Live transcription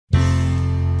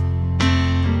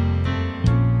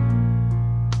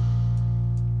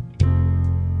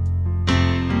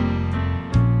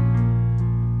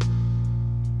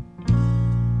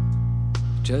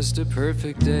just a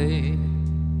perfect day.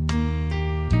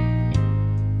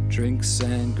 Drink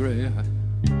sangria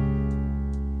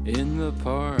in the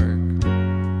park,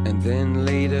 and then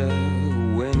later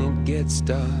when it gets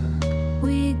dark,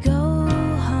 we go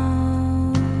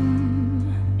home.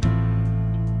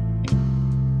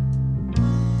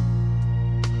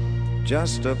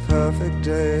 Just a perfect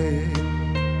day.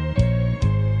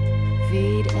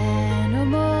 Feed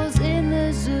animals in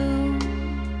the zoo.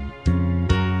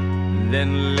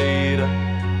 then later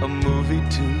a movie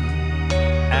too,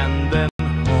 and then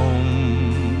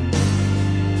home.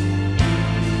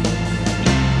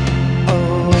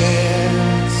 Oh,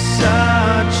 it's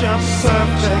such a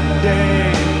perfect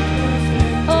day.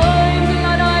 I'm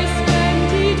glad I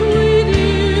spent it with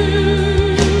you.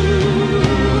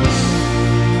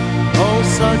 Oh,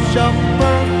 such a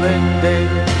perfect day.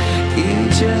 You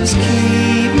just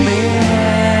keep me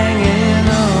hanging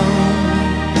on.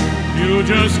 You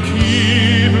just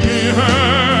keep me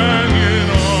hanging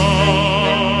on.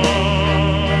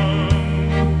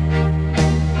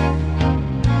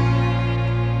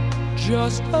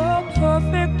 Just a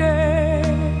perfect day.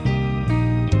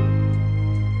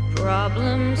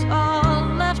 Problems all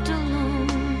left alone.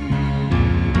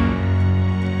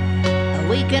 A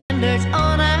weekenders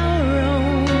on our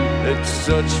own. It's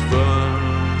such fun.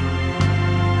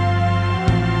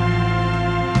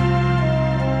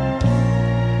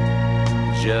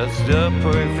 Just a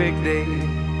perfect day.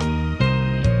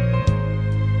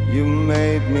 You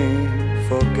made me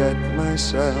forget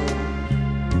myself.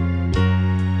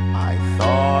 I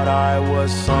thought I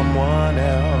was someone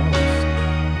else,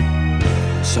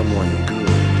 someone good.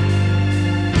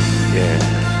 Yeah.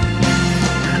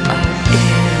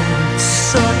 It's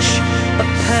such a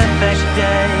perfect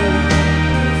day.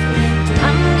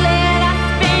 I'm glad I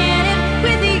spent it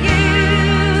with you.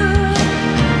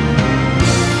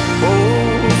 Oh,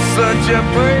 such a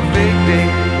perfect day.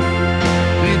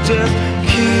 You just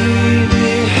keep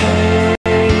me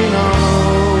hanging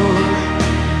on.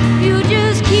 You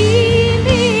just keep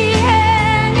me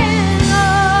hanging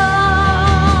on.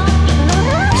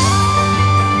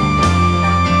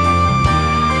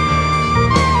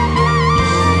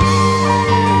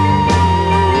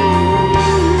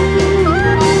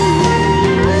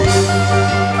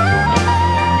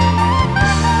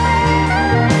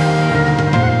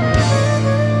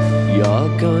 You're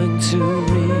going to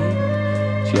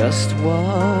reap just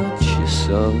what you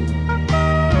sow.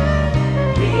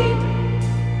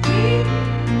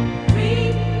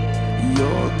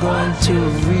 You're going to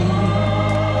reap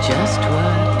just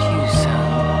what you sow.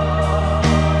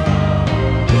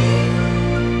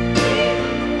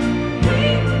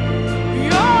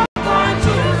 You're going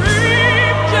to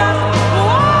reap just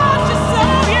what you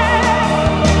sow, yeah.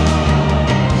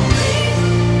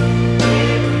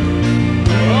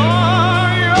 Oh,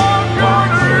 you're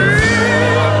going to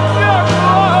reap just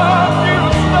what you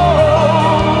sow.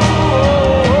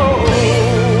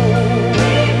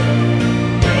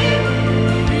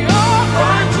 You're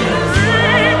going to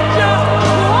reap just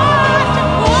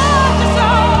what you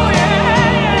sow,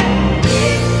 yeah.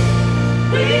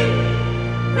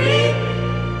 Reap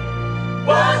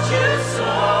what you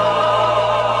sow.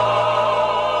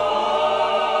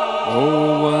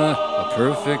 oh, what a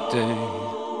perfect day.